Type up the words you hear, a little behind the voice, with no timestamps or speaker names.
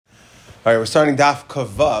All right, we're starting Daf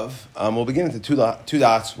Kavav. We'll begin at the two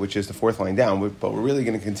dots, which is the fourth line down, but we're really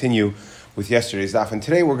going to continue with yesterday's Daf. And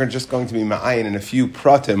today we're just going to be ma'ayin in a few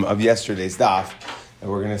pratim of yesterday's Daf that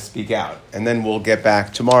we're going to speak out. And then we'll get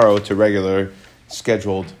back tomorrow to regularly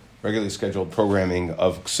scheduled programming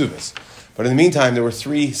of Ksuvas. But in the meantime, there were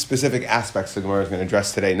three specific aspects the Gemara is going to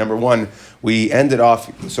address today. Number one, we ended off,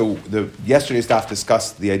 yesterday's Daf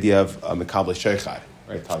discussed the idea of Mekabel Sheichad.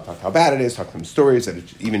 Right, talk how bad it is, talk some stories, that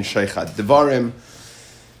it's even Sheichad Devarim.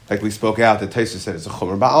 Like we spoke out, the Taisa said it's a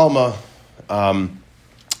Chomer Ba'alma.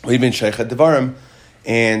 Even Sheichad Devarim.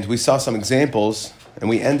 And we saw some examples, and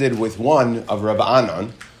we ended with one of Rabbi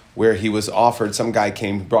Anan, where he was offered, some guy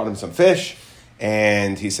came, brought him some fish,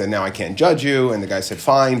 and he said, now I can't judge you. And the guy said,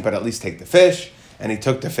 fine, but at least take the fish. And he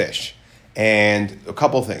took the fish. And a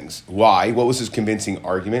couple things. Why? What was his convincing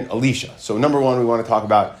argument? Elisha. So number one, we want to talk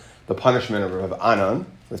about the punishment of Rav Anan.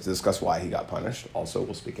 We have to discuss why he got punished. Also,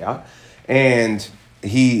 we'll speak out. And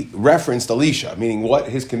he referenced Elisha, meaning what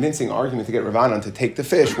his convincing argument to get Rav Anan to take the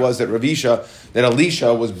fish was that Elisha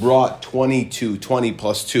was brought 20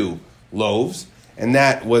 plus 2 loaves. And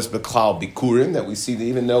that was Beklal Bikurim, that we see that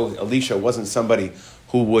even though Elisha wasn't somebody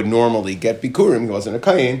who would normally get Bikurim, he wasn't a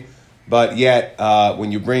Kayin, but yet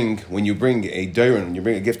when you bring a Deiron, when you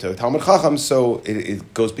bring a gift to a Talmud Chacham, so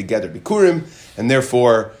it goes together Bikurim, and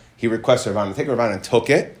therefore he requested Rav Anan to take it. Rav Anan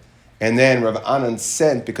took it, and then Rav Anan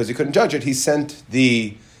sent, because he couldn't judge it, he sent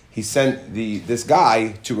this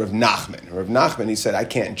guy to Rav Nachman. Rav Nachman, he said, I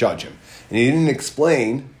can't judge him. And he didn't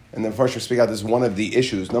explain, and then first we speak out, this is one of the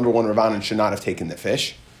issues. Number one, Rav Anan should not have taken the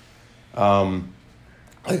fish.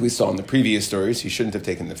 Like we saw in the previous stories, he shouldn't have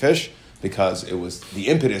taken the fish, because the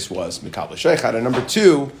impetus was Mekabel Sheichad. And number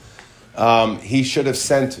two, he should have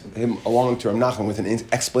sent him along to Rav Nachman with an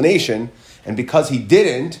explanation. And because he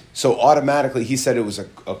didn't, so automatically he said it was a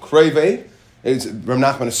kreve. Rav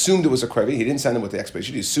Nachman assumed it was a kreve. He didn't send him with the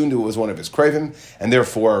explanation. He assumed it was one of his krevim, and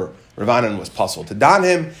therefore Rav Anan was puzzled to don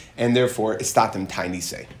him, and therefore istatim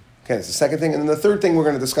tainise. Okay, that's the second thing. And then the third thing we're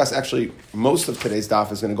going to discuss, actually, most of today's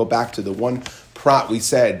daf is going to go back to the one prat we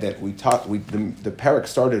said that the parak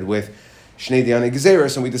started with Shnei Dayana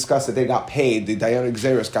Gezeris, and we discussed that they got paid, the Dayana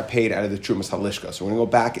Gezeris got paid out of the Trumas Halishka. So we're going to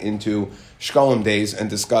go back into Shkolim days and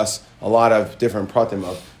discuss a lot of different pratim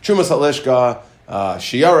of Trumas Halishka,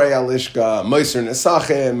 Shiarei Halishka, Moiser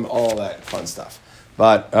Nesachim, all that fun stuff.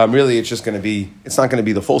 But really it's not going to be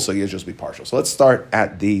the full sugya, it's just be partial. So let's start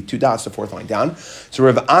at the two dots, the fourth line down. So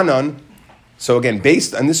Rav Anan, so again, and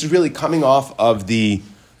this is really coming off of the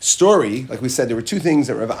story, like we said, there were two things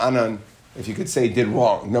that Rav Anan, if you could say, did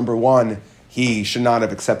wrong. Number one, he should not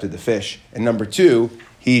have accepted the fish. And number two,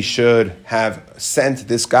 he should have sent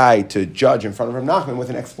this guy to judge in front of Rav Nachman with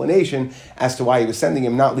an explanation as to why he was sending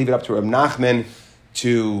him, not leave it up to Rav Nachman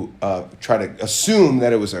to try to assume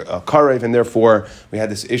that it was a karev, and therefore we had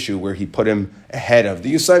this issue where he put him ahead of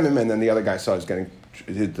the Yusayimim, and then the other guy saw he was getting,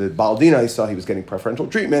 the Baldina, he saw he was getting preferential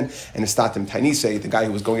treatment, and Istatim Tainise, the guy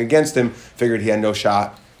who was going against him, figured he had no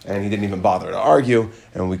shot, and he didn't even bother to argue,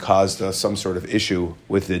 and we caused some sort of issue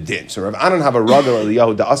with the din. So Rav Anan have a ragal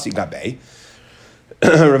Eliyahu da'asi gabe.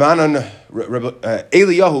 Rav Anan,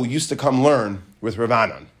 Eliyahu used to come learn with Rav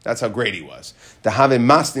Anan. That's how great he was. To have a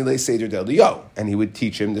masni le seder de Eliyahu, and he would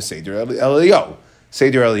teach him the seder Eliyahu.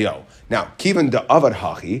 Now, kivan de avad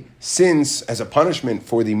hachi, since as a punishment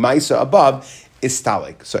for the maisa above,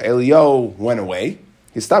 istalik. So Eliyahu went away.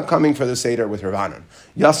 He stopped coming for the Seder with Rav Anan.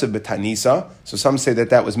 Yaseb b'tanisa. So some say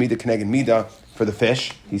that was Mida Keneged Mida for the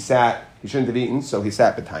fish. He shouldn't have eaten, so he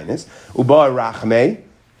sat b'tainis. Uba rachmei.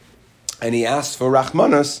 And he asked for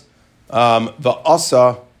rachmanas,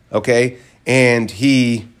 v'asa, okay, and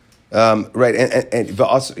he, Yaseb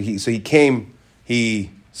b'tanisa,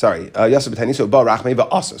 uba rachmei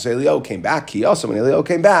v'asa. So Eliyahu came back. He also, when Eliyahu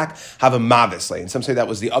came back, have a mavis lay. And some say that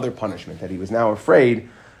was the other punishment, that he was now afraid.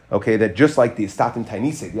 Okay, that just like the Istatim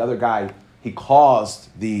Tainise, the other guy, he caused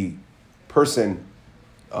the person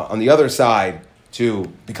on the other side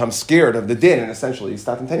to become scared of the din, and essentially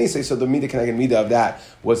Istatim Tainise. So the Mida Keneged Mida of that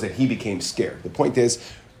was that he became scared. The point is,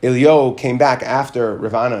 Eliyahu came back after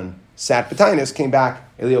Rav Anan sat B'tainis,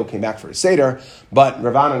 Eliyahu came back for a Seder, but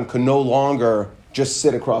Rav Anan could no longer just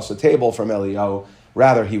sit across the table from Eliyahu.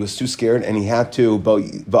 Rather, he was too scared, and he had to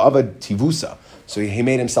ba'avad tivusa. So he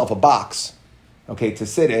made himself a box, okay, to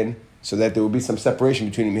sit in, so that there would be some separation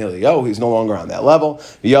between him and Eliyahu. He's no longer on that level.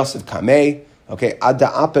 Yosef kamei, okay, ad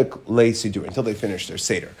da'apik le sidur, until they finish their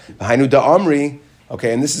seder. V'hainu da'amri,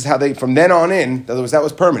 okay, and this is how from then on in, in other words, that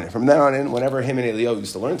was permanent. From then on in, whenever him and Eliyahu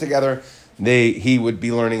used to learn together, he would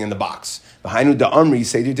be learning in the box. V'hainu da'amri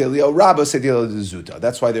seder de Eliyahu rabba seder de zuta.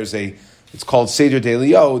 That's why there's a It's called Seder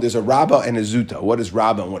Delio. There's a Rabbah and a Zuta. What is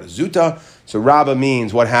Rabbah and what is Zuta? So Rabbah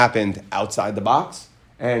means what happened outside the box,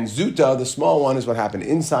 and Zuta, the small one, is what happened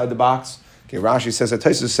inside the box. Okay, Rashi says that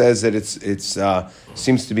Tosfos says that it's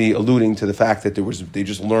seems to be alluding to the fact that they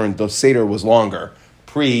just learned the Seder was longer.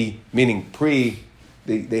 There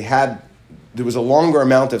was a longer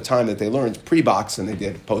amount of time that they learned pre-box than they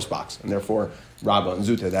did post-box, and therefore Rabbah and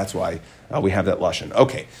Zuta. That's why we have that lashon.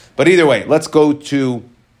 Okay, but either way, let's go to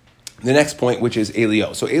the next point, which is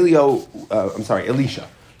Elio. So Elisha.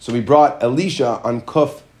 So we brought Elisha on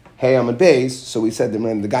Kuf Hey Amud Beis. So we said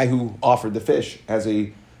the guy who offered the fish as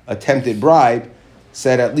a attempted bribe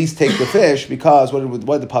said, at least take the fish, because what did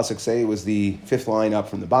the pasuk say? It was the fifth line up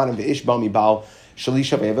from the bottom. Ve'ish bal mibal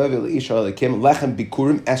shalisha ve'evav Elisha lekim lechem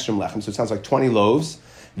bikurim esrim lechem. So it sounds like 20 loaves.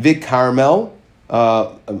 Vik carmel.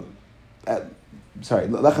 Lechem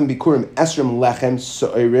bikurim esrim lechem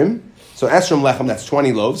so'irim. So esrim lechem, that's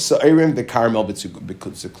 20 loaves. So'irim the carmel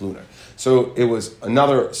b'tzukluna. So it was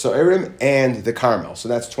another so'irim and the carmel. So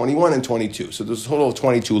that's 21 and 22. So there's a total of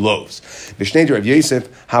 22 loaves. V'shnei Rav Yosef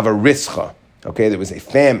have a ritzcha. Okay, there was a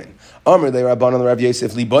famine. Amr le Rabbanan Rav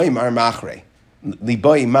Yosef liboy mar machrei.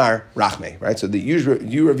 Liboy mar rachmei. Right? So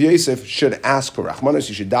you Rav Yosef should ask for rachmanos.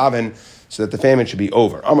 You should daven so that the famine should be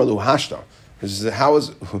over. Amr lu hashta.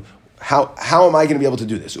 How am I going to be able to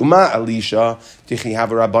do this? Uma Elisha tichi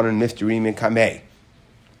have a Rabbanan miftarim in kamei.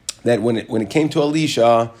 That when it came to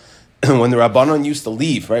Elisha, when the Rabbanon used to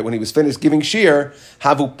leave, right, when he was finished giving shir,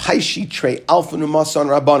 havu paishi trei alfa numasan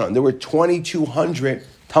Rabbanon. There were 2,200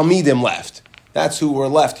 Talmidim left. That's who were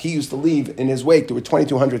left. He used to leave in his wake. There were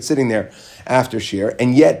 2,200 sitting there after shir,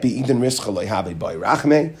 and yet be'idin rischalei have by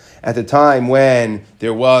rachme. At the time when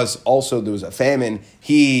there was a famine,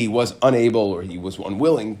 he was unable or he was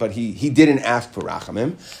unwilling, but he didn't ask for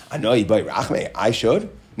rachamim. I know he by rachme. I should.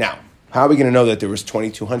 Now, how are we going to know that there was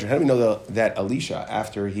 2,200? How do we know that Elisha,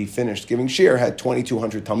 after he finished giving shir, had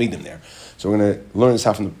 2,200 Talmidim there? So we're going to learn this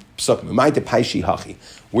out from the Psukim.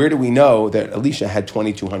 Where do we know that Elisha had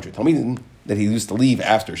 2,200 Talmidim that he used to leave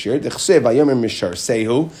after shir? The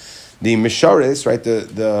Misharis, right,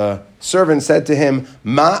 the servant said to him,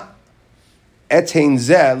 Ma etein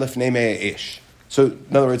zeh lifnei mea ish. So,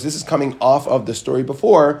 in other words, this is coming off of the story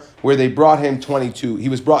before where they brought him 22, he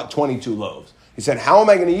was brought 22 loaves. He said, how am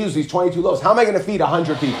I going to use these 22 loaves? How am I going to feed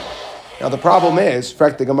 100 people? Now, the problem is,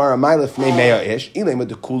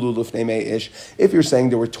 if you're saying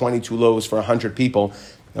there were 22 loaves for 100 people,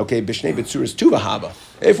 okay, Bishnei B'tzur is Tuvahaba.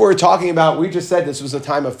 If we're talking about, we just said this was a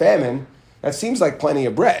time of famine, that seems like plenty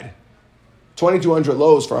of bread. 2,200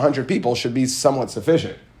 loaves for 100 people should be somewhat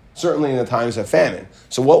sufficient. Certainly in the times of famine.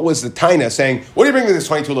 So what was the Taina saying? What do you bring to this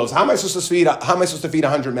 22 loaves? How am I supposed to feed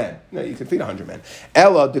 100 men? No, you could feed 100 men.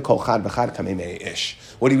 Ella de kol chad v'chad kamei ish.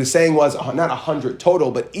 What he was saying was not 100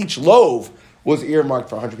 total, but each loaf was earmarked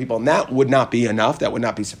for 100 people, and that would not be enough. That would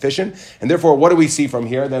not be sufficient. And therefore, what do we see from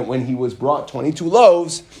here? That when he was brought 22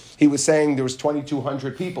 loaves, he was saying there was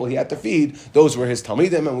 2,200 people he had to feed. Those were his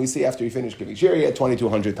Talmidim, and we see after he finished giving shir, he had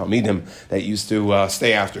 2,200 Talmidim that used to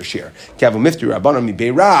stay after shir. Kavu mifti Rabbanon mi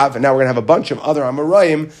beirav, and now we're going to have a bunch of other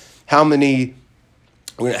Amoraim. How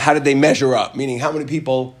did they measure up? Meaning, how many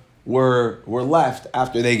people were left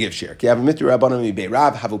after they give shir? Kavu mifti Rabbanon mi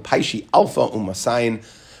beirav, havu paishi alpha umasayin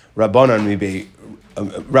Rabbanon mi be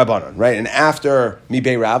Rabbanon, right? And after mi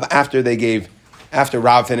beirav, after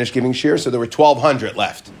Rav finished giving shir, so there were 1,200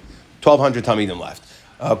 left. 1,200 Talmidim left.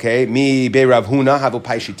 Okay, mi be Rav Huna have a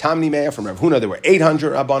paishi tamni meya. From Rav Huna there were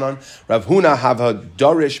 800 Rabbanon. Rav Huna have a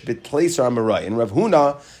dorish bitpleser amarai. And Rav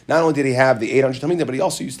Huna, not only did he have the 800 Talmidim, but he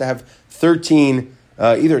also used to have 13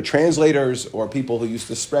 either translators or people who used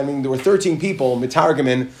to spread. I mean, there were 13 people,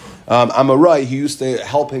 mitargamin amarai, who used to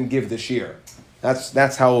help him give the shir.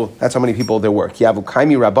 That's how many people there were. Kiavu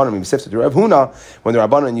kaimi Rabbanon misifta Rav Huna, when the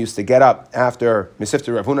Rabbanon used to get up after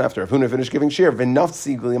misifta Rav Huna, after Rav Huna finished giving shir,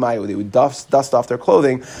 v'nafsi glimayu, they would dust off their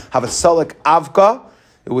clothing, have a salik avka.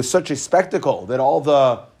 It was such a spectacle that all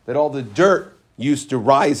the dirt used to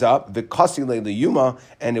rise up, v'kasi le'liyuma,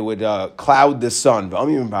 and it would cloud the sun.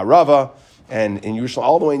 V'amim ba'rava, and in Yerushalayim,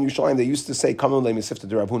 all the way in Yerushalayim, they used to say kamu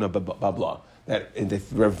le'misifta Rav Huna babla. That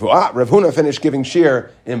Rav Huna finished giving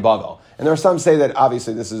shir in Bavel. And there are some say that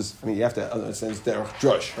obviously this is, you have to understand it's Derech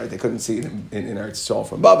Drush, right? They couldn't see it in Eretz Yisrael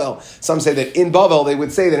from Bavel. Some say that in Bavel they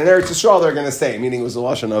would say that in Eretz Yisrael they're going to say, meaning it was a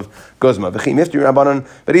lashon of Gozma.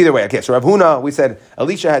 But either way, okay, so Rav Huna, we said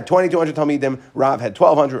Elisha had 2,200 Talmidim, Rav had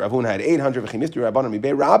 1,200, Rav Huna had 800,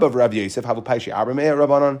 Rav of Rav Yosef, there were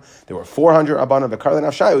 400 Rabbanon, V'karlan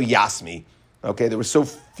Avshayu Yasmi. Okay, there were so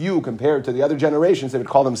few compared to the other generations, they would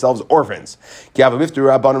call themselves orphans. There were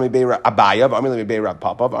 200 Rabbanon.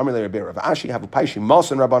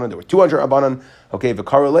 Okay,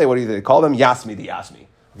 V'karolei, what do they call them? Yasmi the Yasmi.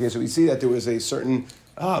 Okay, so we see that there was a certain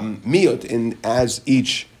miyut in as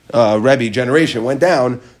each Rebbe generation went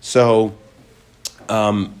down. So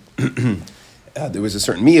there was a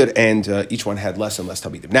certain miyut, and each one had less and less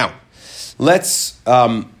talmidim. Now, let's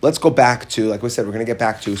go back to, like we said, we're going to get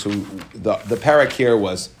back to, so the parak here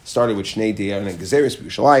started with Shnei Dayanim Gezeris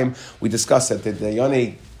B'Yushalayim. We discussed that the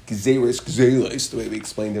Dayanim Gezeris, the way we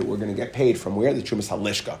explained it, we're going to get paid from where? The Trumas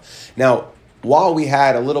Halishka. Now, while we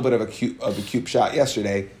had a little bit of a cube shot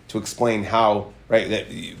yesterday to explain how, right,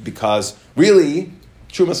 because really,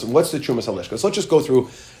 what's the Trumas Halishka? So let's just go through,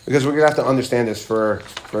 because we're going to have to understand this for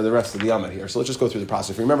the rest of the Yamad here. So let's just go through the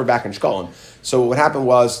process. If you remember back in Shkolin, so what happened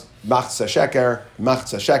was, Machzah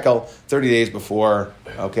Shekel, 30 days before,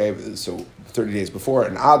 okay, so 30 days before,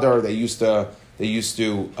 in Adar, they used to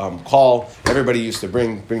call, everybody used to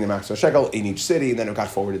bring the Machzah Shekel in each city, and then it got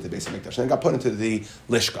forwarded to the Beis HaMikdash, and then it got put into the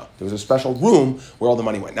Lishka. There was a special room where all the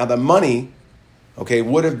money went. Now the money, okay,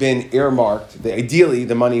 would have been earmarked, ideally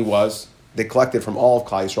the money they collected from all of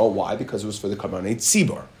Klal Yisrael. Why? Because it was for the Karbanot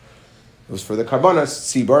Tzibor. It was for the Karbanos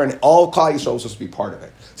Tzibor, and all Klal Yisrael was supposed to be part of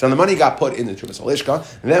it. So the money got put in the Trumas Halishka,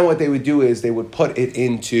 and then what they would do is they would put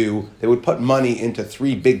money into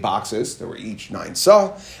 3 big boxes. There were each 9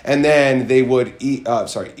 sa, and then they would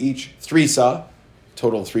each 3 sa,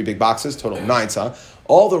 total 3 big boxes, total 9 sa.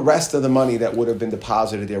 All the rest of the money that would have been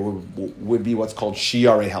deposited there would be what's called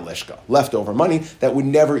Shiarei Halishka, leftover money that would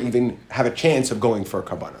never even have a chance of going for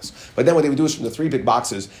Karbanos. But then what they would do is from the 3 big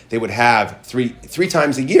boxes, they would have three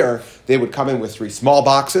times a year, they would come in with 3 small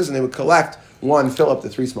boxes, and they would fill up the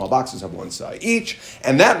 3 small boxes of 1 side each,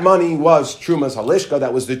 and that money was Trumas Halishka.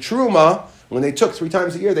 That was the Truma. When they took 3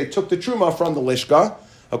 times a year, they took the Truma from the Lishka.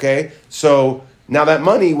 Okay, so now that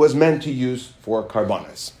money was meant to use for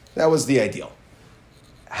Karbanos. That was the ideal.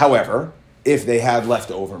 However, if they had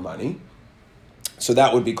leftover money, so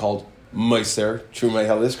that would be called Meiser Trumei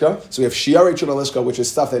Halishka. So we have Shiarei Trumei Halishka, which is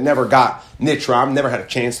stuff that never got Nitram, never had a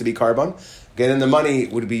chance to be Karban. Okay, then the money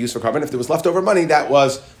would be used for Karban. If there was leftover money, that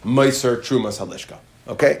was Meiser Trumas Halishka.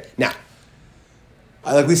 Okay, now,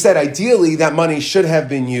 like we said, ideally that money should have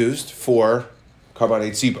been used for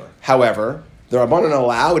Karbanot Tzibor. However, the Rabbanan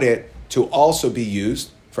allowed it to also be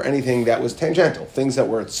used for anything that was tangential, things that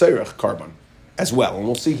were Tzerich Karban as well. And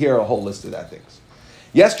we'll see here a whole list of that things.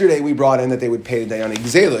 Yesterday we brought in that they would pay the Dayanim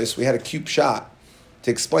Gezelis. We had a cube shot to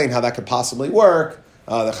explain how that could possibly work.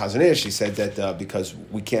 The Chazon Ish, he said that because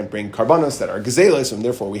we can't bring Karbanos that are Gezelis, and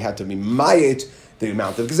therefore we had to be Mayit, the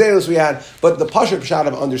amount of Gezelis we had. But the Pashup shot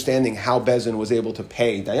of understanding how Bezin was able to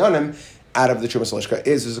pay Dayanim out of the Trumas Halishka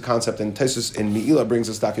is a concept, and Tosfos in Me'ilah brings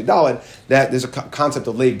us Daf Yudaled, that there's a concept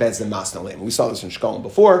of Leib Bezdin Masna Leim. We saw this in Shkolin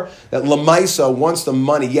before, that Lamaisa, once the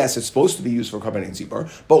money, yes, it's supposed to be used for Karbanot Tzibor,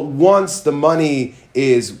 but once the money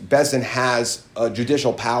Bezdin has a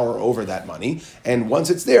judicial power over that money, and once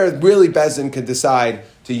it's there, really Bezdin can decide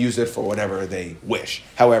to use it for whatever they wish.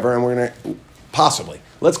 However, and we're going to, possibly,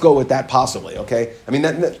 let's go with that possibly, okay? I mean,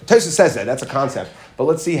 Tosfos says that's a concept, but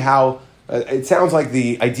let's see how. It sounds like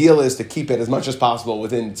the ideal is to keep it as much as possible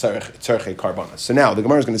within Tzarchei Karbanos. So now the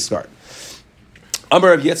Gemara is going to start.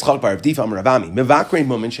 Amar Rav Yitzchak bar Rav Difa Amar Rav Ami Mevakrei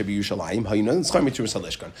Mumen Shebi Yushalayim Hayunan Tzchar Mitrumas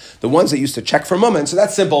Halishkan. The ones that used to check for Mumen, so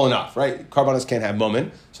that's simple enough, right? Karbanos can't have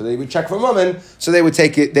Mumen, so they would check for Mumen, so they would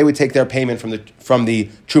take it. They would take their payment from the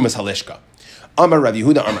Trumas Halishka. Amar Rav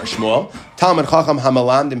Yehuda Amar Shmuel Talmud Chacham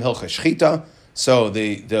Hamalamdim Hilchos Shchita. So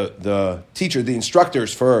the teacher, the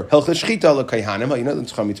instructors for Hilchos Shchita l'Kayhanim,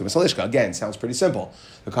 again, sounds pretty simple.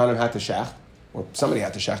 The Kohanim had to shecht, or somebody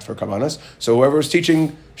had to shecht for Karbanos. So whoever was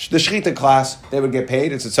teaching the Shchita class, they would get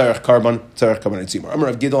paid. It's a Tzarech Karban Tzibor. Amar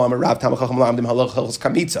Rav Gidol Amar Rav Talmid Chacham Lamdim Hilchos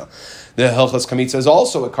Kamitza. The Hilchos Kamitza is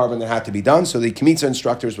also a carbon that had to be done, so the Kamitza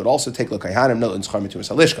instructors would also take l'Kayhanim, not l'Ntzchar Mitrumas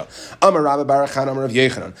Halishka. Amar Rabbi Barachan Amar Rav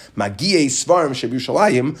Yechanan Magiei Svarim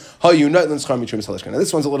Shebushalayim Hayu not l'Ntzchar Mitrumas Halishka. Now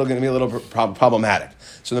this one's going to be a little problematic.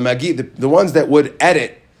 So the ones that would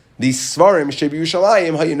edit the Svarim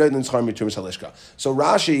Shebushalayim Hayu not l'Ntzchar Mitrumas Halishka. So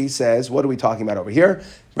Rashi says, what are we talking about over here?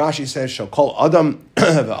 Rashi says, Shokol Adam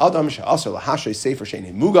Adam She'asar Lahashay Sefer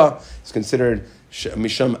Sheini Muga is considered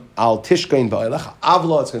Mishum Al Tishkain Ba'elecha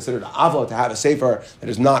Avla. It's considered Avla to have a sefer that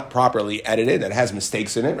is not properly edited, that has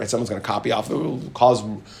mistakes in it. Right? Someone's going to copy off, it will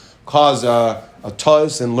cause a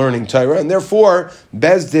tuz in learning Torah, and therefore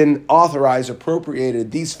Bezdin authorized,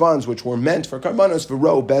 appropriated these funds which were meant for Karbanos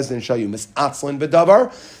V'ro Bezdin Shayu Misatzlin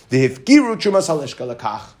B'davar the Hifkiru Trumas Halishka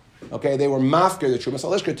Lekach. Okay, they were mafker the Trumas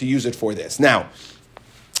Halishka to use it for this. Now,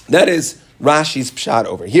 that is Rashi's pshat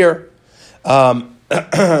over here.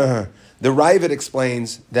 The Ravid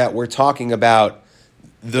explains that we're talking about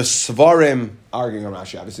the Svarim, arguing on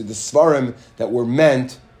Rashi, obviously, the Svarim that were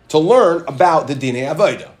meant to learn about the Dinei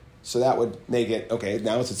Avodah. So that would make it, okay,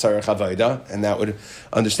 now it's a Tzarech Avodah, and that would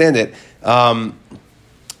understand it. And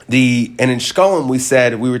in Shkolem,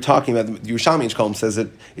 we were talking about, the Yerushalmi in Shkolem says that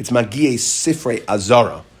it's Magiye Sifrei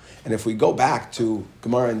Azara. And if we go back to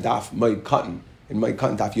Gemara and Daf Moed Katan, in Moed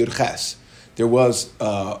Katan Daf Yud Ches, there was,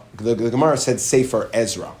 the Gemara said Sefer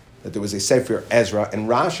Ezra, that there was a Sefer Ezra, and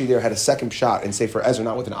Rashi there had a second shot in Sefer Ezra,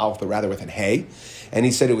 not with an Aleph, but rather with an Hey, and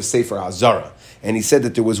he said it was Sefer Azara. And he said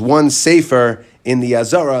that there was one Sefer in the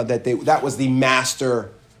Azara that was the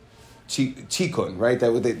master tikkun, right?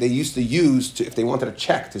 That they used to use if they wanted to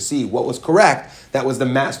check to see what was correct. That was the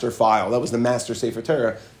master file. That was the master Sefer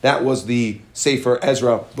Torah. That was the Sefer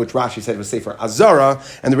Ezra, which Rashi said was Sefer Azara.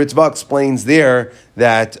 And the Ritzvah explains there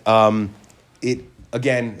that it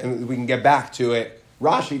again, and we can get back to it.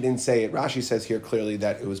 Rashi didn't say it. Rashi says here clearly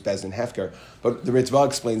that it was Bezdin Hefker. But the Ritzvah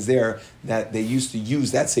explains there that they used to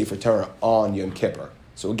use that Sefer Torah on Yom Kippur.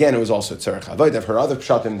 So again, it was also Tzarech Avodah. I've heard other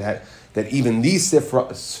pshatim that even these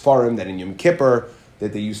Sfarim, that in Yom Kippur,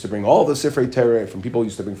 that they used to bring all the Sifrei Torah from people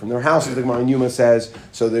used to bring from their houses, the Gemara in Yuma says.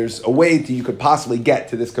 So there's a way you could possibly get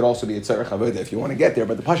to this, could also be a Tzarech Avodah if you want to get there.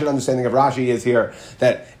 But the Pashut understanding of Rashi is here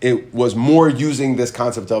that it was more using this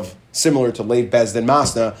concept of similar to Leiv Bezdin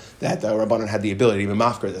Masna, that Rabbanan had the ability to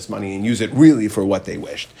mafker this money and use it really for what they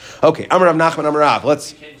wished. Okay, Amar Rav Nachman, Amar Rav,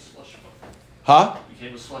 let's... Huh?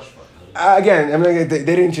 Became a slush fund. Again, I mean, they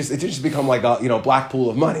didn't just, it didn't just become like a, black pool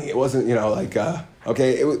of money. It wasn't,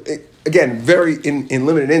 again, very, in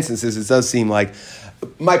limited instances, it does seem like,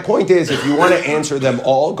 my point is, if you want to answer them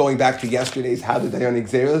all, going back to yesterday's How Did Dayan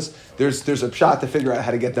Xeris, there's a shot to figure out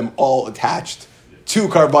how to get them all attached to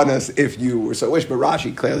Karbanas if you were so wish, but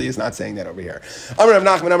Rashi clearly is not saying that over here. Amar Rav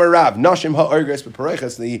Nachman, Amar Rav, Nashim ha'orgres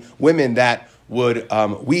b'parechas, the women that would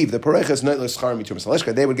weave the parechas, noitlas schar mitrumas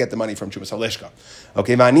halishka, they would get the money from trumas halishka.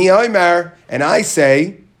 Okay, v'ani oimer, and I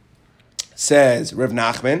say, says Rav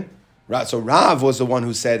Nachman. So Rav was the one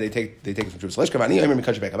who said they take it from trumas halishka. V'ani oimer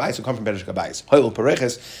mikach be'kabayis, who come from beresh kabayis. Hoil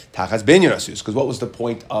parechas tachas binyan asus. Because what was the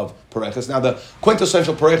point of parechas? Now the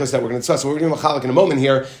quintessential parechas that we're going to discuss, what we're going to do in a moment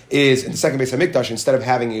here, is in the second base of Mikdash, instead of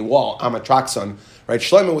having a wall, Amatraxon, right?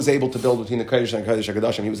 Shlomo was able to build between the Kodesh and Kodesh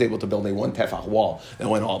HaKadoshim. He was able to build a 1 tefach wall that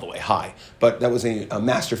went all the way high. But that was a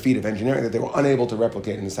master feat of engineering that they were unable to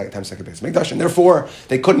replicate in the second base of Mikdash, and therefore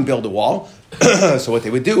they couldn't build a wall. So what they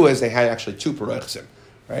would do is they had actually 2 parechsim,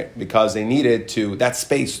 right? Because they needed to, that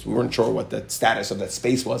space, we weren't sure what the status of that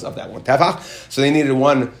space was of that 1 tefach, so they needed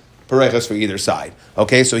 1 parechas for either side.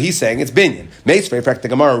 Okay, so he's saying it's binyan. Meisvei, in fact, the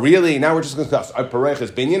Gemara really, now we're just going to discuss, are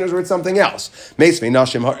parechas binyan or is it something else? Meisvei,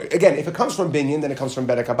 nashim, again, if it comes from binyan, then it comes from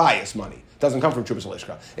bedek habayis money. It doesn't come from trumas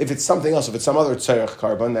halishka. If it's something else, if it's some other tzarech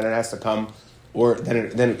carbon, then it has to come, or then it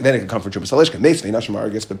can come from trumas halishka. Meisvei, nashim,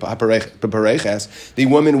 argis, bepareches, the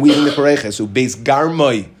woman weaving the pareches, who base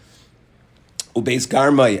garmai, Ubeis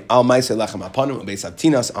Garmai al Maise Lechem Apanim, Ubeis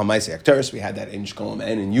Abtinas al Maise Akteris. We had that in Shkolem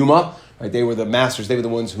and in Yuma. Right? They were the masters. They were the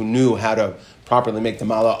ones who knew how to properly make the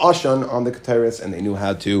Mala Ashan on the Keteris, and they knew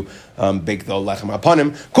how to bake the Lechem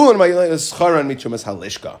Apanim. Kulan Mayilas Charan Mitrumas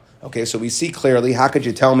Halishka. Okay, so we see clearly. How could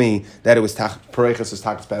you tell me that it was Parechas is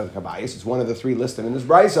Takas Bedek Habayis? It's one of the 3 listed in this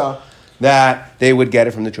brisa that they would get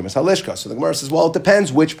it from the Trumas Halishka. So the Gemara says, well, it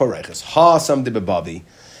depends which Parechas. Ha Sam de Bebavi.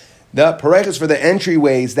 The parechas for the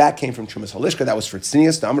entryways, that came from Trumas Halishka. That was for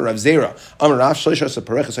Tznius, the Amar Rav Zera. Amar Rav Shlishas of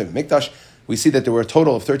parechas of Mikdash. We see that there were a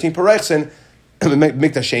total of 13 parechas in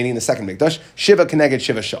Mikdash Sheni in the second Mikdash. Shiva Keneged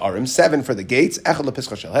Shiva Sha'arim. 7 for the gates. Echad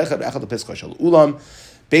lepischa shel Hechad, Echad lepischa shel Ulam.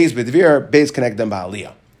 Beis B'dvir, Beis Kenegdem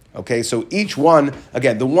Ba'aliyah. Okay, so each one,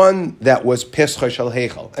 again, the one that was Pischa Shel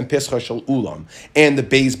Heichal and Pischa Shel Ulam and the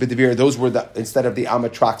Beis B'dvir, those were instead of the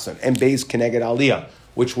Amatraxon, and Beis Keneged Aliyah,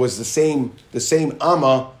 which was the same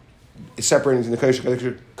Amma, separating into the Kodesh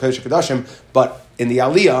HaKadoshim, but in the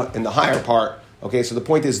Aliyah, in the higher part, okay, so the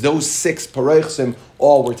point is those 6 parechsim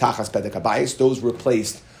all were Tachas Bedek Habayis. Those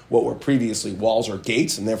replaced what were previously walls or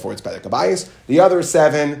gates, and therefore it's Bedek Habayis. The other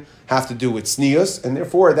 7 have to do with Tznius, and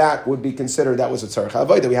therefore that would be considered, that was a Tzarech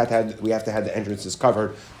Avodah. We have to have the entrances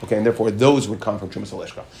covered, okay, and therefore those would come from Trumas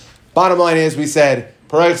Halishka. Bottom line is, we said,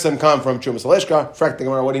 parechsim come from Trumas Halishka. Frek the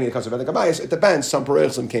Gemara, what do you mean it comes from Bedek Habayis? It depends. Some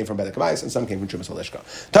parechsim came from Bedek Habayis, and some came from Trumas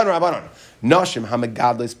Halishka. Tan Rabbanon, Nashim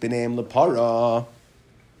hamegadlis b'neim lepara.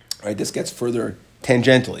 Right, this gets further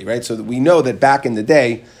tangentially, right? So that we know that back in the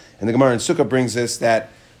day, and the Gemara in Sukkah brings this, that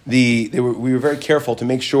we were very careful to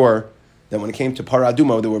make sure that when it came to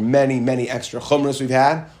Paradumo, there were many, many extra chumras we've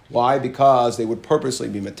had. Why? Because they would purposely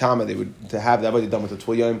be matama. They would to have that done with the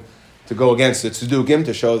Tvul Yom, to go against the Tzedukim,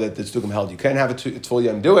 to show that the Tzedukim held you can have a Tful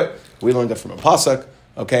Yom, do it. We learned that from a Pasuk,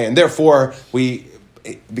 okay, and therefore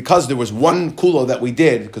because there was one Kulo that we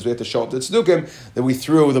did, because we had to show up the Tzedukim, that we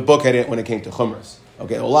threw the book at it when it came to Chumras.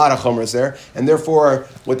 Okay, a lot of chumras there, and therefore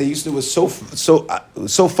what they used to do was so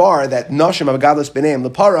far that Nashim Avagadlis B'neim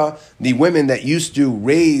Lepara, the women that used to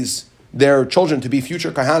raise their children to be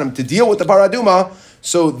future Kahanim to deal with the Paraduma,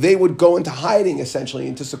 so they would go into hiding, essentially,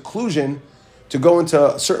 into seclusion, to go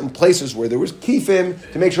into certain places where there was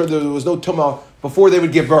kifim, to make sure that there was no tumah before they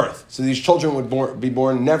would give birth. So these children would be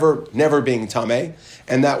born never being tameh,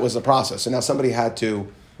 and that was the process. And now somebody had to.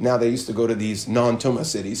 Now they used to go to these non-Tumah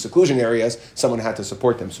cities, seclusion areas. Someone had to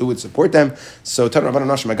support them. So who would support them? So they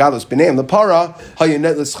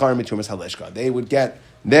would get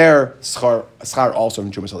their schar also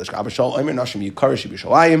from Trumas Halishka.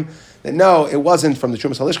 No, it wasn't from the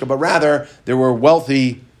Trumas Halishka, but rather there were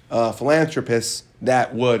wealthy philanthropists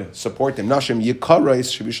that would support them.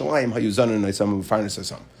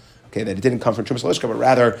 Okay, that it didn't come from Trumas Halishka, but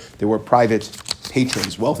rather there were private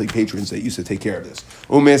patrons, wealthy patrons that used to take care of this.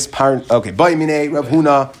 Bayimine Rav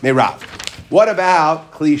Huna Merav. What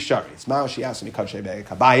about Kli Sharis?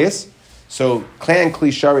 So can Kli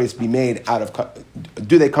Sharis be made out of?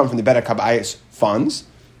 Do they come from the Beta Kabayis funds?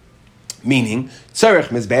 Meaning, Tzarech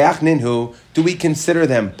Mizbeach Ninhu. Do we consider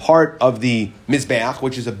them part of the Mizbeach,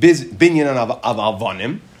 which is a binyan of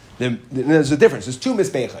Alvanim? There's a difference. There's two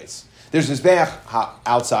Mizbeachos. There's Mizbeach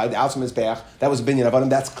outside, the outside Mizbeach, that was a binyan of Adam,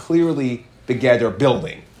 that's clearly the Geder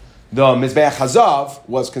building. The Mizbeach Hazav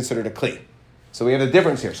was considered a Kli. So we have a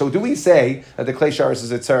difference here. So do we say that the Klei Sharis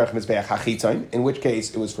is a Tzarech Mizbeach HaChitzon, in which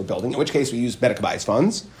case it was for building, in which case we use Beta Kabayis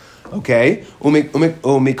funds, okay, or do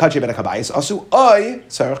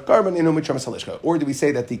we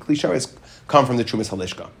say that the Klei Sharis come from the Trumas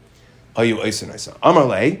Halishka?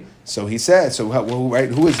 Amarle. So he said. So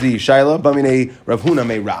who is the Shaila? Bamine Rav Huna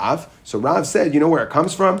me Rav. So Rav said, you know where it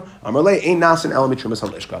comes from? Amarle ein nasan elam Trumas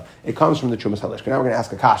Halishka. It comes from the Trumas Halishka. Now we're going to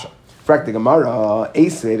ask a kasha. Frak the Gemara.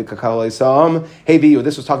 Eisei kakal Hey Biyu.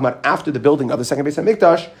 This was talking about after the building of the second Beis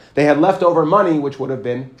Hamikdash. They had leftover money, which would have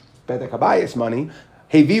been Beta Kabayis money.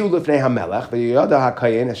 Hey Biyu lifnei hamelech v'yada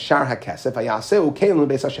hakayin eshar hakesef ayaseu kelim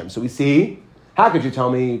beis Hashem. So we see. How could you tell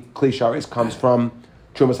me Kli Sharis comes from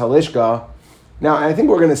Trumas Halishka? Now, I think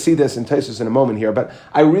we're going to see this in Taisus in a moment here, but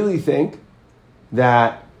I really think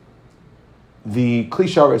that the Kli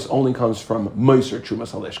Sharis only comes from Moiser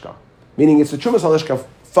Trumas Halishka. Meaning it's the Trumas Halishka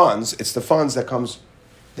funds, it's the funds that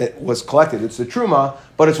was collected, it's the Truma,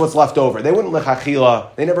 but it's what's left over. They wouldn't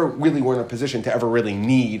lechachila, they never really were in a position to ever really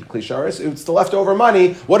need Kli Sharis. It's the leftover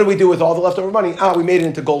money. What do we do with all the leftover money? We made it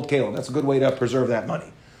into gold kalim. That's a good way to preserve that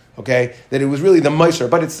money. Okay, that it was really the Meiser,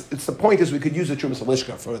 but it's the point is we could use the Trumas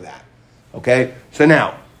Halishka for that. Okay, so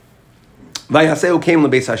now, Vayaseu came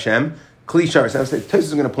lebeis Hashem, Kli Sharis. Now, Tosfos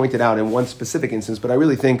is going to point it out in one specific instance, but I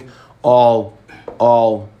really think all,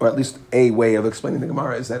 or at least a way of explaining the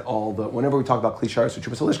Gemara is that whenever we talk about Kli Sharis or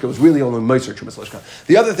Trumas Halishka, it was really only Meiser Trumas Halishka.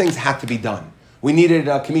 The other things had to be done. We needed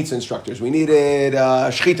Kemitza instructors, we needed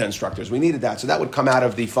Shechita instructors, we needed that, so that would come out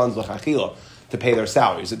of the funds l'chachila to pay their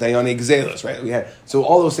salaries, the Dayani Gzelos, right? So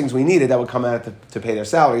all those things we needed that would come out to pay their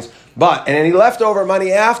salaries. And any leftover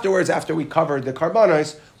money afterwards, after we covered the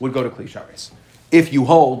karbanos, would go to Kli Sharis. If you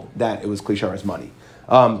hold that it was Kli Sharis money.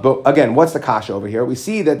 But again, what's the kasha over here? We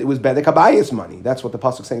see that it was Beta Kabayis money. That's what the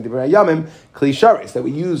pasuk saying, Divrei Yamim, Kli Sharis, that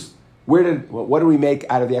we use. What do we make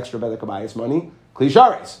out of the extra Beta Kabayis money? Kli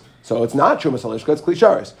Sharis. So it's not Trumas Halishka, it's Kli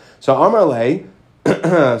Sharis. So Amar Lei,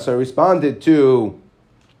 so I responded to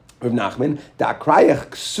Rav Nachman,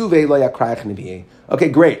 okay,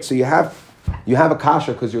 great. So you have a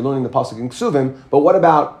kasha because you're learning the pasuk in Ksuvim, but what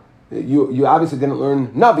about, you obviously didn't learn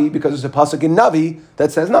Navi because there's a pasuk in Navi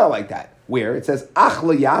that says not like that, where it says,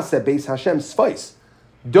 Achla Yaseh Beis Hashem Sfais.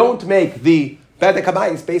 Don't make the Beta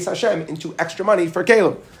Kabayis Beis Hashem into extra money for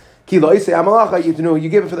Caleb. You give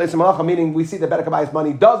it for the Malacha, meaning we see the Beta Kabayis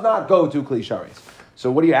money does not go to Kli Sharis.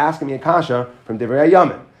 So what are you asking me a kasha from Divrei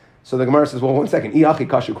Yamin? So the Gemara says, well, 1 second. What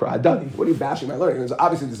are you bashing my learning? Because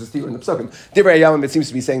obviously there's a steer in the Psukim. Divrei Yamim, it seems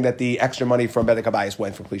to be saying that the extra money from Beta Kabayis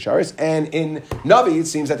went for Kli Sharis. And in Navi, it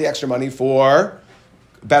seems that the extra money for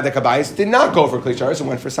Beta Kabayis did not go for Kli Sharis and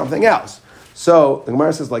went for something else. So the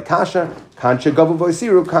Gemara says, like Kasha, Kancha Gavu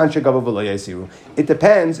Voisiru, Kancha Gavu V'Lo. It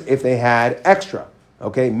depends if they had extra.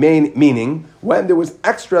 Okay, meaning when there was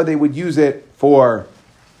extra, they would use it for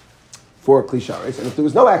Kli Sharis. And if there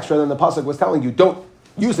was no extra, then the pasuk was telling you, don't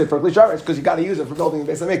use it for Kli Sharis because you got to use it for building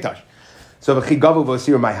the Beis Hamikdash. So v'chigavu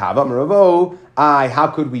v'osir ma'hava maravo. How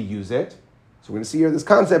could we use it? So we're going to see here this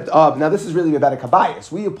concept of, now this is really about a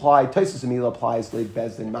kabayis. We apply Tosfos Amila applies leid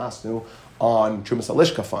bezdin masnu on Trumas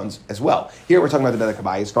Alishka funds as well. Here we're talking about the Bedek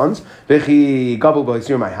Habayis funds. V'chi gabu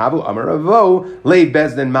b'yisir ma'havu amar avo leib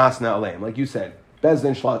bezdin masna aleim. Like you said,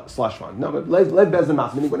 bezdin slush fund. No, but leib bezdin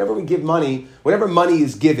masna, meaning whenever we give money, whenever money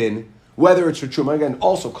is given, whether it's for Truma, again,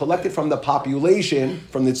 also collected from the population,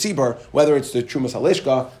 from the Tzibur, whether it's the Trumas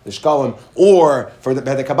Halishka, the Shkalim, or for the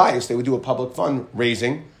Bedek Habayis, they would do a public fund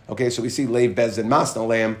raising. Okay, so we see Leiv Bezdin Masna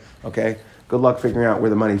Layam. Okay, good luck figuring out where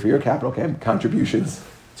the money for your capital contributions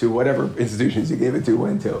to whatever institutions you gave it to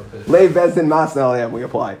went to. Leiv Bezdin Masna Layam, we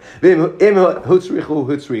apply. If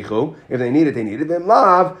they need it, they need it. Vim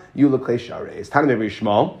Lav, you look Klei Shareis. Tanam Every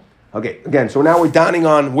Shmal. Okay, again, so now we're donning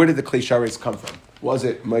on where did the Klei Shareis come from? Was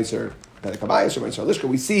it Meiser Bedek Habayis or Meiser Halishka?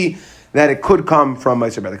 We see that it could come from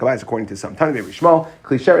Meiser Bedek Habayis, according to some. Tanam Every Shmal.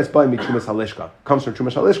 Klei Shareis by Trumas Halishka comes from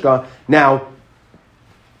Trumas Halishka. Now,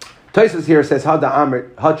 Tosfos here says how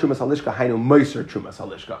Trumas Halishka hainu Meiser Trumas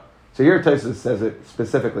Halishka. So here Tosfos says it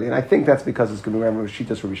specifically, and I think that's because it's going to be remembered with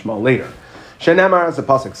Shitas Rabbi Shmuel later. Shenamar, as the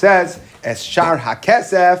pasuk says, es shar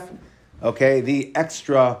hakesef, okay, the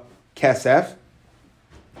extra kesef,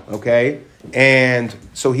 okay, and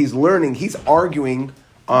so he's arguing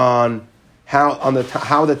on how the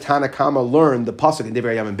Tanakama learned the pasuk in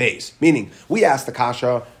Divrei Yamim Beis, meaning we asked the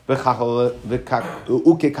kasha hey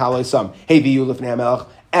viyu lifnei hamelech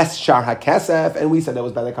es shar hakesef, and we said that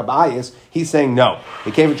was Bedek Habayis. He's saying no,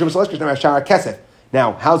 it came from Trumas Halishka, now shar hakesef.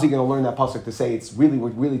 Now, how's he going to learn that pasuk to say we're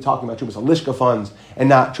really talking about Trumas Halishka funds and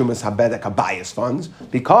not Trumas Bedek Habayis funds?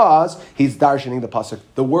 Because he's darshaning the pasuk,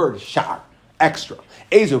 the word shar, extra.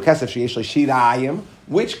 Ezu kesef sheyesh shirayim.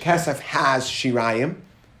 Which kesef has shirayim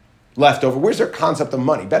left over? Where's their concept of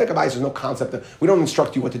money? Bedek Habayis, there's no concept of, we don't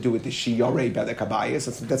instruct you what to do with the shiyarei Bedek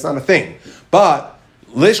Habayis. That's not a thing. But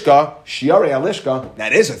Lishka, Shiarei Alishka,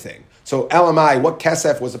 that is a thing. So LMI, what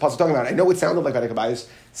kesef was the pasuk talking about? I know it sounded like Bedek Habayis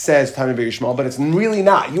says Tanam Very Shmuel, but it's really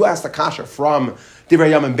not. You asked the kasha from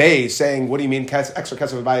Divrei Yamim Beis saying, what do you mean extra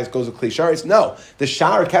kesef Habayis goes with Klei Shareis? No, the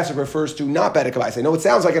shar kesef refers to not Bedek Habayis. I know it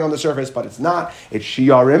sounds like it on the surface, but it's not. It's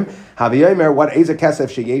shiarim. Haviyomer, what is a kesef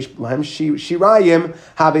sheyesh lahem shirayim?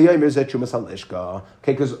 Haviyomer is a Trumas Halishka.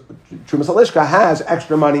 Okay, because Trumas Halishka has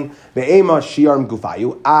extra money. Ve'ema shiarim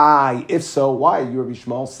gufayu. If so, why are you Rabbi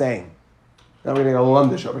Shmuel saying? Now we're going to go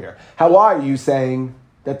Lundish over here. How are you saying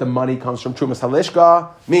that the money comes from Trumas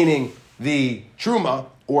Halishka, meaning the Truma,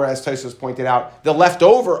 or as Tosfos pointed out, the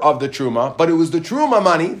leftover of the Truma, but it was the Truma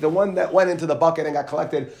money, the one that went into the bucket and got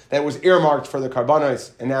collected, that was earmarked for the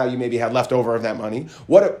Karbanos, and now you maybe had leftover of that money.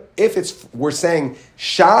 What if we're saying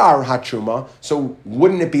Shar HaTruma, so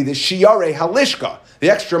wouldn't it be the Shiarei Halishka,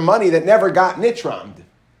 the extra money that never got nitrammed?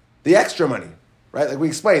 The extra money, right? Like we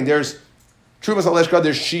explained, there's Trumas Halishka,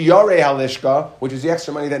 there's Shiarei Halishka, which is the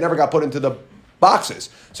extra money that never got put into the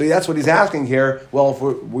boxes. So that's what he's asking here. Well, if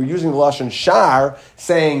we're using the lashon shar,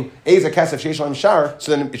 saying Eza Kesef Sheishalim Shar,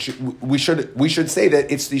 so then we should say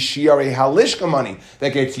that it's the Shiarei Halishka money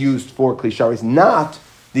that gets used for Klei Shareis, not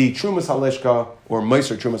the Trumas Halishka or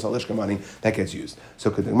Meiser Trumas Halishka money that gets used.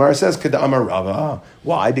 So the Gemara says Keda Amar Rava.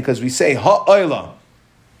 Why? Because we say Ha'oila.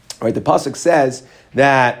 Right? The pasuk says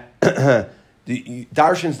that the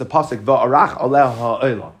Darshan's the pasuk Va'arach Aleh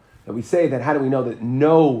Ha'oila. That we say that. How do we know that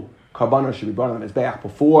no Karbanos should be brought on the Mizbeach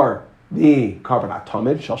before the Karban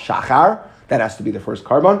Atomid, Shal Shachar? That has to be the first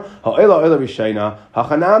Karban. Ha'oila Oila Rishayna.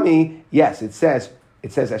 Hachanami. Yes, it says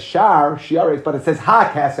Ashar, Shiaris, but it says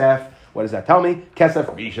Ha-Kesef. What does that tell me?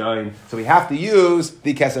 Kesef Rishain. So we have to use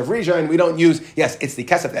the Kesef Rishain. We don't use, yes, it's the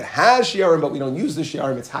Kesef that has Shiarim, but we don't use the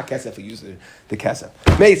Shiarim. It's Ha-Kesef, we use the Kesef.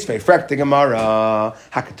 Meitzvei, Frek de Gemara,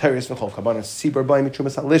 Ha-Kataris v'chol Karbanos Sibur B'ay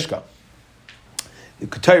Mitrumas Halishka. The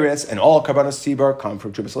Kataris and all Karbanos Sibur come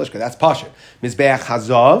from Trumas Halishka. That's Pasha. Mizbeach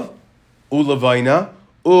Hazav, U'Levayna,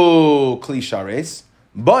 U'Kli Shareis,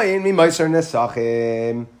 B'ayin Mimaiser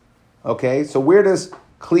Nesachim. Okay, so where does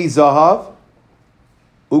Kli Zahav,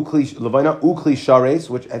 Ukli Levina, Ukli Shares,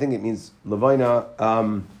 which I think it means Levina.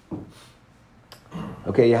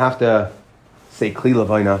 Okay, you have to say Kli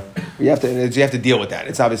Levina. You have to deal with that.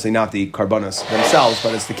 It's obviously not the Karbanos themselves,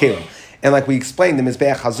 but it's the Kalim. And like we explained, the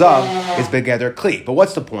Mizbeach Hazav is Begeder Kli. But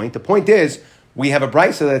what's the point? The point is, we have a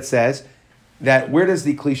brisa that says that where does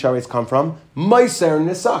the Kli Shares come from? Meiser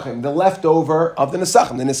Nesachim, the leftover of the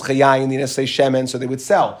Nesachim, the Nischayai and the Nesei Shemen, so they would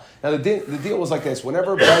sell. Now the deal was like this: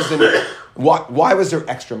 whenever Bezdin, why was there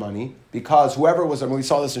extra money? Because whoever was, we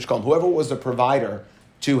saw this in Shkolm, whoever was the provider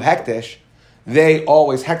to Hektish,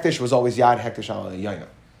 Hektish was always Yad Hektish al Yaina.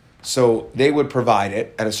 So they would provide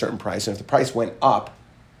it at a certain price, and if the price went up,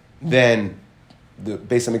 then the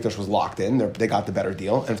Beis HaMikdash was locked in. They got the better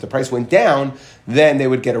deal, and if the price went down, then they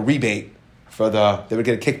would get a rebate they would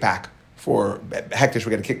get a kickback for Hektish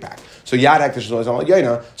would get a kickback. So Yad Hektish is always on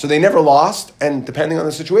Yaina. So they never lost, and depending on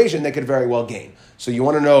the situation, they could very well gain. So you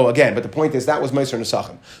want to know again, but the point is that was Meiser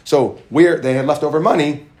Nesachim. So where they had leftover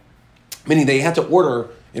money, meaning they had to order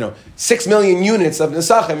 6 million units of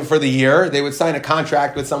Nesachim for the year. They would sign a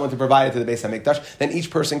contract with someone to provide it to the Beis HaMikdash. Then each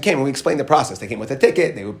person came, and we explained the process. They came with a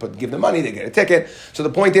ticket. They would give the money. They get a ticket. So the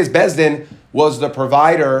point is, Bezdin was the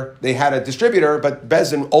provider. They had a distributor, but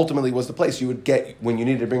Bezdin ultimately was the place you would get when you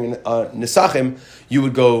needed to bring in Nesachim. You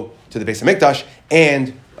would go to the Beis HaMikdash,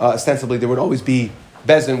 and ostensibly there would always be.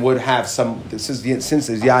 Bezdin would have some. Since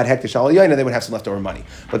there's Yad Hektish Al Yaina, they would have some leftover money.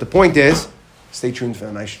 But the point is, stay tuned for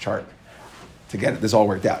a nice chart to get this all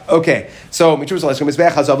worked out. Okay, so how could you tell me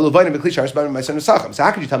Klei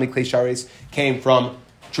Sharis came from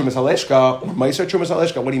Trumas Halishka or Meiser Trumas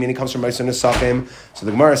Halishka? What do you mean it comes from Meiser Nesachim? So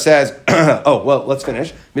the Gemara says, let's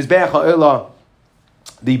finish. Mizbeach Ha'ila,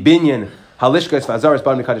 the binyan Halishka is Fazaris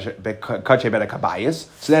Bani Kache Ben Kabayis.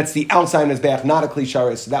 So that's the outside Mizbeach, not a Klei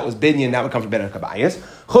Sharis. So that was binyan, that would come from Ben Kabayis.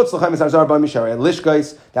 Chutz L'chaim is Azar Bani Mishari.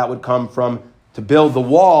 Lishkais, that would come from to build the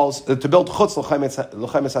walls, to build chutz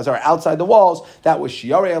l'chaimes hazar outside the walls. That was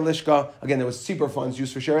shiarei halishka. Again, there was super funds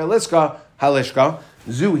used for shiarei halishka.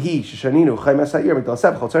 Zuhi shishaninu chaimes ha'ir migdal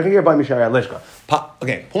seb chutz ha'ir by misharei halishka.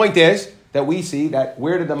 Okay, point is that we see that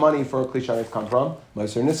where did the money for Klei Sharis come from?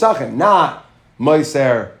 Meiser Nesachim, not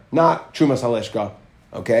Trumas Halishka.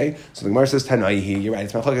 Okay, so the Gemara says Tanaihi. You're right.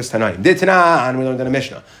 It's Machlokes Tanaim. Did Tanan we learned in a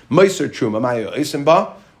Mishnah. Meiser Truma Mayo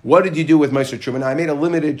Isimba. What did you do with Meiser Truma? Now I made a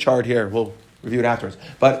limited chart here. We'll review it afterwards.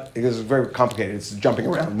 But because it's very complicated, it's jumping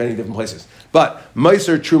around many different places. But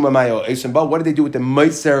Meiser Truma Mayo Eisenba, what did they do with the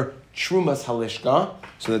Meiser Trumas Halishka?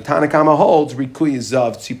 So the Tanakama holds Rikuy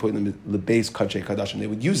Zav Tzipoy Lebeis Kache Kadashim. They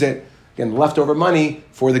would use it, again, leftover money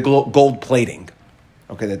for the gold plating.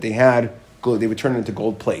 Okay, that they had, they would turn it into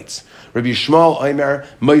gold plates. Rabbi Shmuel Omer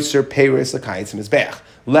Meiser Peiris L'Kayitz Mizbech.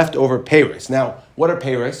 Leftover Peiris. Now, what are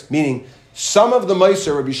Peiris? Meaning, some of the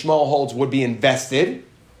Meiser Rabbi Shmuel holds would be invested,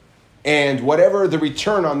 and whatever the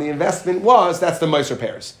return on the investment was, that's the Meiser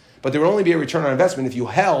Peiris. But there would only be a return on investment if you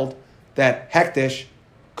held that Hektish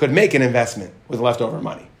could make an investment with leftover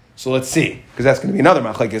money. So let's see, because that's going to be another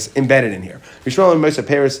machlekes embedded in here. Rishon Meiser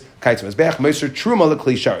Peiris Kaitzim Mizbech Meiser Truma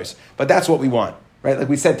L'Klei Sharis. But that's what we want, right? Like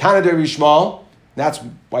we said, Tana de Rishmal. That's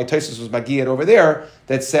why Tosfos was magiyad over there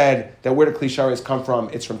that said that where the Klei Sharis come from,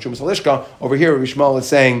 it's from Trumas Halishka. Over here, Rishmal is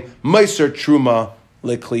saying Meiser Truma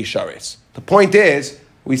L'Klei Sharis. The point is,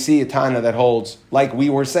 we see a Tana that holds, like we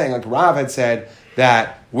were saying, like Rav had said,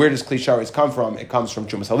 that where does Klei Sharis come from? It comes from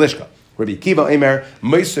Trumas Halishka. Rabbi Akiva Eimer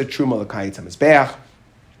Meiser Truma L'Kayitz HaMizbeach.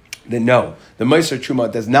 Then no, the Meiser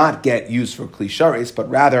Truma does not get used for Klei Sharis, but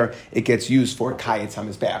rather it gets used for Kayitz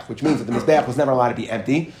HaMizbeach, which means that the Mizbeach was never allowed to be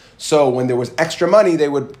empty. So when there was extra money, they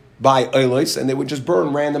would buy oilos, and they would just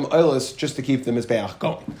burn random oilos just to keep the Mizbeach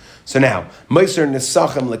going. So now, Meiser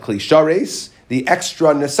Nesachim L'Klei Sharis, the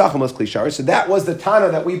extra Nesachim was Klei Sharis. So that was the Tana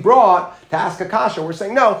that we brought to ask Akasha. We're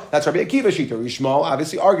saying, no, that's Rabbi Akiva Shita. Rishmal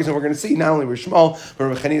obviously argues, and we're going to see not only Rishmal, but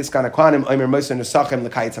Rabbi Chanina Skanakwanim, Omer Meiser Nesachim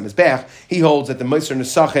L'Kayitz HaMizbeach. He holds that the Meiser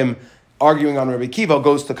Nesachim, arguing on Rabbi Akiva,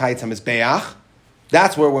 goes to Kayitz HaMizbeach.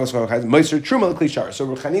 That's where we're going to go. Meiser Truma L'Klei Sharis. So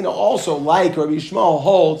Rabbi Chanina also, like Rabbi Shmuel,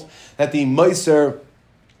 holds that the Meiser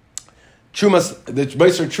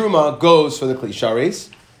Truma goes for the Klei Sharis,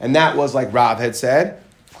 and that was like Rav had said.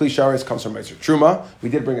 Klei Sharis comes from Meiser Truma. We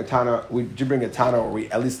did bring a Tana, or we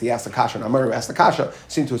at least asked the Kasha, and Amar asked the Kasha,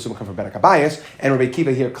 seemed to assume it come from Ben Kabayis, and Rabbi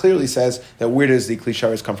Akiva here clearly says that where does the Klei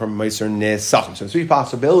Sharis come from? Meiser Nesachim. So three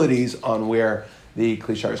possibilities on where the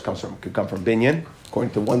Klei Sharis comes from. It could come from Binyan,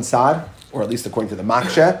 according to one side, or at least according to the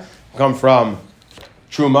Maksha. Come from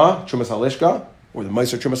Trumas Halishka, or the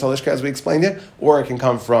Meiser Trumas Halishka, as we explained it, or it can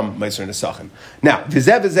come from Meiser Nesachim. Now,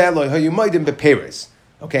 v'zeh lo hayumaydim bePeiris.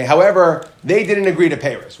 Okay, however, they didn't agree to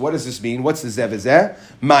Peiris. What does this mean? What's the zeh?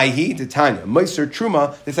 Maihi Titania. Meiser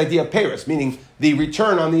Truma, this idea of Peiris, meaning the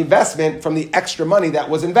return on the investment from the extra money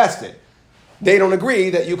that was invested. They don't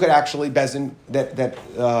agree that you could actually bezin that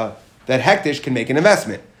Hektish can make an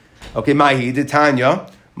investment. Okay, Maihi Titania.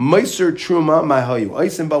 Meiser Truma Mahayu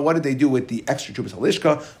Oisim. But what did they do with the extra Trumas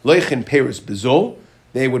Halishka? Leichin Peiris Bezol.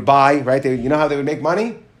 They would buy, right? You know how they would make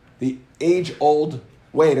money? The age-old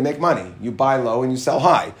way to make money. You buy low and you sell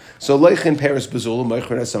high. So Leichin Peiris Bezul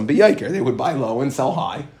Meichur Nasam B'Yaiker. They would buy low and sell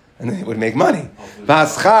high, and they would make money.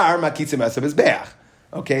 V'aschar Makitzim Esav Ezbeach.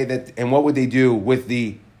 Okay, and what would they do with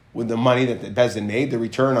the money that the Bezdin made, the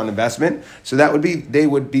return on investment? So that would be they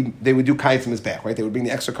would do Kayitz Mizbeach, right? They would bring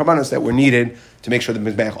the extra karbanos that were needed to make sure the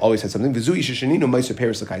Mizbeach always had something. V'zu Yishishaninu Meiser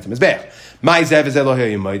Peiris L'Kayitz Mizbeach. Mai Zev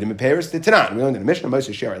Ezelohei Yemaidim Peiris T'Tanan. We learned in the Mishnah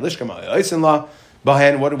Meiser Shiarei Lishka Ma'Oisin La.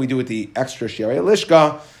 Bahen, what do we do with the extra Shiarei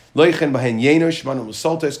Lishka? Loichen bahen yenush manu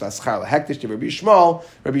musaltos vaschar lahektish to Rabbi Yishmael.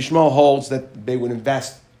 Rabbi Yishmael holds that they would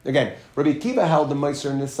invest. Again, Rabbi Akiva held the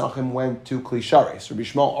Meiser Nisachim went to Klishares. Rabbi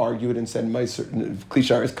Yishmael argued and said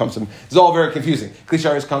Klishares comes from. It's all very confusing.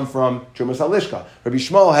 Klishares come from Trumas Halishka. Rabbi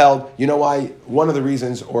Yishmael held. You know why? One of the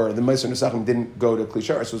reasons, or the Meiser Nisachim didn't go to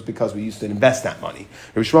Klishares, was because we used to invest that money.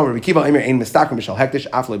 Rabbi Yishmael, Rabbi Akiva, Eimer ein mistakim b'shal hektish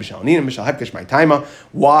afle b'shal ninim b'shal hektish my taima.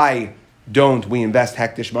 Why don't we invest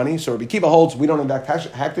hektish money? So Rabbi Akiva holds we don't invest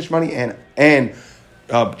hektish money and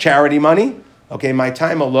charity money. Okay, my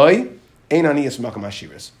time aloi. So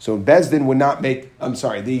Bezdin would not make, the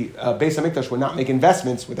Beis HaMikdash would not make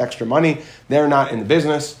investments with extra money. They're not in the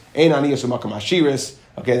business. Okay,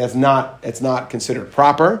 it's not considered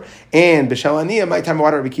proper. And B'Shel Aniyah, my time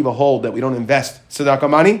water, Rabbi Akiva hold that we don't invest tzedakah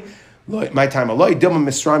money. My time aloi, Dilma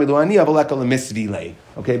Misrami Luaniyah, Valeka Lemisvile.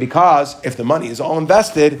 Okay, because if the money is all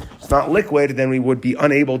invested, it's not liquid, then we would be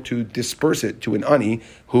unable to disperse it to an ani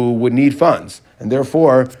who would need funds. And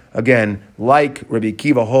therefore, again, like Rabbi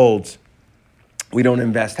Akiva holds, we don't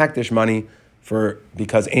invest hektish money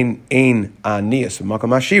because ein aniyas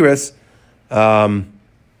v'makam ashiras.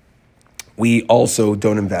 We also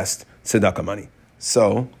don't invest tzedakah money.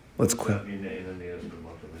 So let's quit.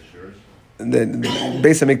 The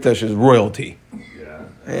Beis HaMikdash is royalty.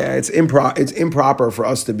 Yeah, it's improper for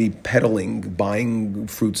us to be peddling, buying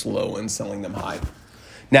fruits low and selling them high.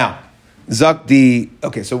 Now, so we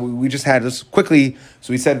just had this quickly.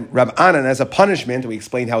 So we said Rav Anan, as a punishment, we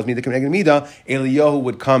explained how it was Midah K'neged Midah, Eliyahu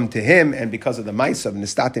would come to him, and because of the Maisa of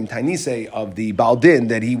Nistatim Tainise of the Baldin,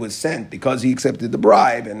 that he was sent because he accepted the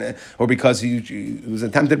bribe, or because he was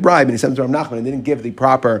attempted bribe, and he sent to Rav Nachman and didn't give the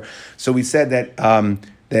proper. So we said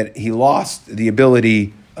that he lost the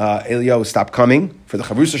ability. Eliyahu stopped coming for the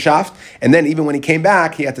Chavrusa Shaft, and then even when he came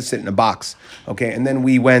back, he had to sit in a box. Okay, and then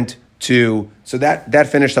we went so that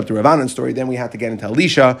finished up the Rav Anan story. Then we had to get into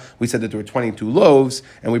Elisha. We said that there were 22 loaves,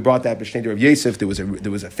 and we brought that b'shnei of Yosef. There was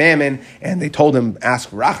a famine, and they told him, ask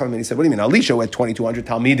Racham, and he said, what do you mean? Elisha had 2,200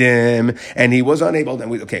 Talmidim, and he was unable. And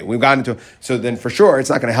we got into. So then for sure, it's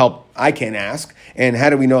not going to help. I can't ask. And how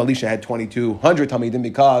do we know Elisha had 2,200 Talmidim?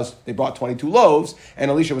 Because they brought 22 loaves, and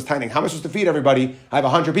Elisha was timing. How am I supposed to feed everybody? I have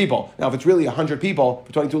 100 people. Now, if it's really 100 people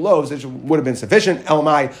for 22 loaves, it would have been sufficient.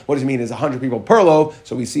 Elamai, what does it mean? Is 100 people per loaf?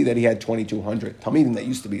 So we see that he had 2,200 Talmidim that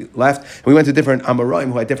used to be left. And we went to different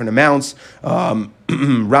Amoraim who had different amounts.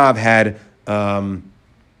 Rav had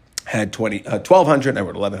 1,200. I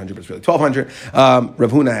wrote 1,100, but it's really 1,200.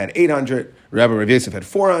 Rav Huna had 800. Rav Yosef had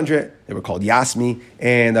 400. They were called Yasmi.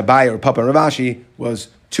 And Abai or Papa Ravashi was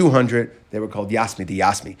 200. They were called Yasmi di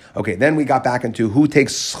Yasmi. Okay, then we got back into who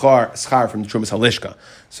takes schar from the Trumas Halishka.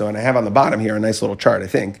 So, and I have on the bottom here a nice little chart, I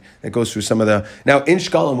think, that goes through some of the... Now, in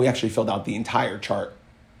Shkalim, we actually filled out the entire chart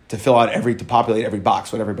to populate every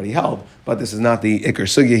box, what everybody held. But this is not the Iker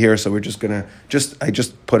Sugya here, so we're just going to... I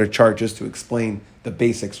just put a chart just to explain the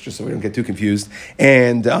basics, just so we don't get too confused.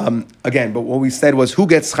 And again, but what we said was who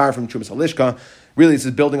gets schar from Trumas Halishka. Really, this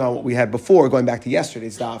is building on what we had before, going back to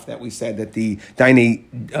yesterday's daf, that we said that the Daini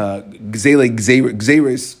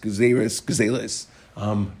Gzelis,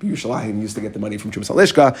 Yerushalayim used to get the money from Trumas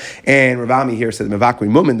Halishka, and Ravami here said the Mevakri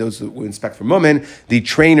Mumin, those who inspect for Mumin, the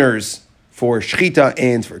trainers for Shechita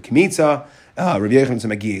and for Kmitza, Rav Yechon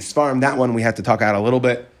Magiyeh Svarim, that one we had to talk out a little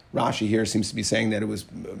bit. Rashi here seems to be saying that it was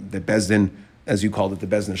the Bezdin, as you called it, the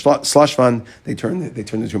Bezdin slush fund. They turned the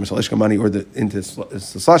Trumas Halishka money into the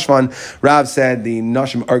slush fund. Rav said the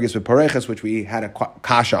Nashim Argus with Pareches, which we had a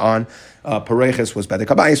kasha on. Pareches was Bedek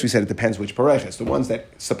Habayis. We said it depends which Pareches. The ones that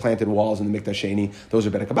supplanted walls in the Mikdash Sheni, those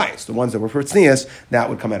are Bedek Habayis. The ones that were for Tznius, that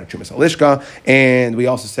would come out of Trumas Halishka. And we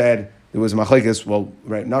also said there was a machlekes. Well,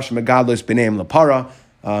 right, Nashim Megadlos B'neim Lapara.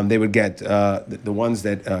 They would get the ones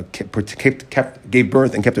that gave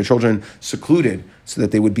birth and kept their children secluded so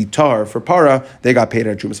that they would be tar for para. They got paid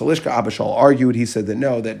at Trumas Halishka. Abba Shaul argued. He said that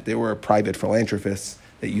no, that they were private philanthropists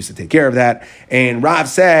that used to take care of that. And Rav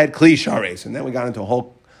said Kli Shares. And then we got into a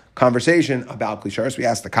whole conversation about Kli Shares. We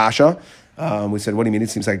asked the kasha. We said, what do you mean? It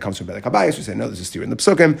seems like it comes from Bedek Habayis. We said, no, there's a steer in the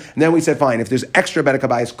Psukim. And then we said, fine, if there's extra Bedek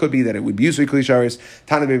Habayis, could be that it would be used for Kli Shares.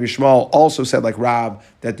 Tana Rabbi Shmuel also said, like Rav,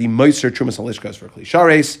 that the Meiser Trumas Halishka is for Kli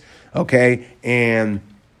Shares. Okay, and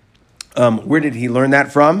where did he learn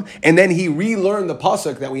that from? And then he relearned the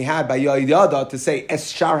pasuk that we had by Yoed Yada to say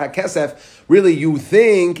Es Shar HaKesef. Really, you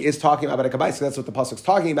think is talking about Bedek Habayis, so that's what the pasuk's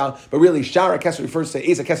talking about. But really, Shar HaKesef refers to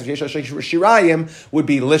Eza Kesef Shirayim would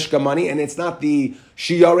be Lishka money, and it's not the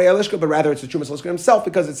Shiarei Lishka, but rather it's the Trumas Halishka himself,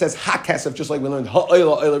 because it says HaKesef, just like we learned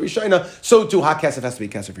Ha'oila Oila Rishayna, so too HaKesef has to be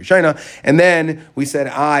Kesef Rishayna. And then we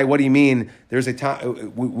said, what do you mean? There's a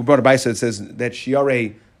time we brought a Baisa that says that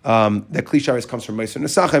Shiarei that Kli Sharis comes from Meiser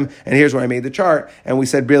Nesachim, and here's where I made the chart. And we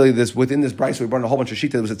said really this within this brayso we brought in a whole bunch of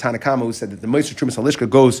shita. There was a Tanakama who said that the Meiser Trumas Halishka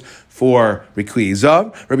goes for Rikui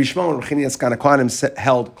Zav. Rabbi Shmuel and Rechini Eskana Kohanim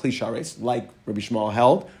held Kli Sharis, like Rabbi Shmuel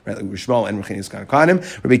held, right? Like Rabbi Shmuel and Rechini Eskana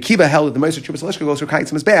Kohanim. Rabbi Kiva held that the Meiser Trumas Halishka goes for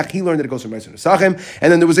Kaitzim Mizbeach. He learned that it goes for Meiser Nesachim.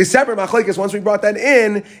 And then there was a separate machlekes once we brought that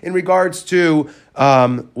in regards to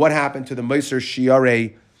what happened to the Meiser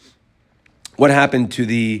Shiare. What happened to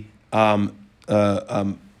the Meiser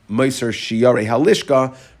Shiare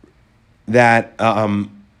Halishka that Rabbi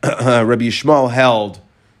Yishmael held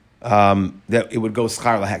that it would go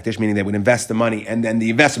schar lahektish, meaning they would invest the money and then the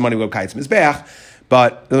invested money would go kaitz mizbeach.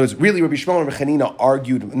 But it was really Rabbi Yishmael and Rechanina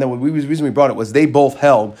argued, and then the reason we brought it was they both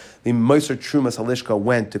held the Meiser Trumas Halishka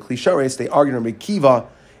went to Kli Sharis. They argued on Rabbi Kiva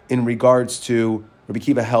in regards to Rabbi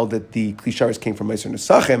Kiva held that the Kli Sharis came from Meiser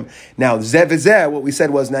Nesachim. Now, zeh, what we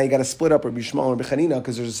said was now you got to split up Rabbi Shmuel and Rabbi Chanina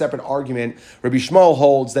because there's a separate argument. Rabbi Shmuel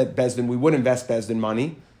holds that Bezdin, we would invest Bezdin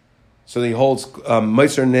money. So he holds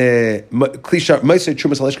Meiser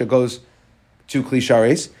Trumas Halishka goes to Kli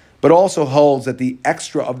Sharis, but also holds that the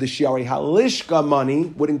extra of the Shiare Halishka money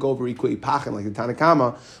wouldn't go for Ikui Pachin, like the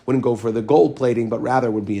Tanakama, wouldn't go for the gold plating, but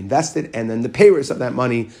rather would be invested, and then the payers of that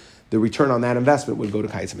money, the return on that investment would go to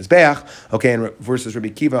Kaitzim Mizbeach. Okay, and versus Rabbi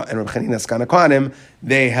Kiva and Rabbi Chanina Skana Kohanim,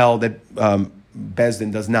 they held that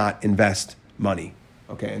Bezdin does not invest money.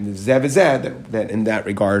 Okay, and the Zev that in that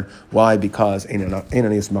regard, why? Because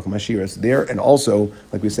Einaniyas Makam Ashira is there, and also,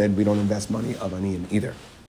 like we said, we don't invest money of Aniyin either.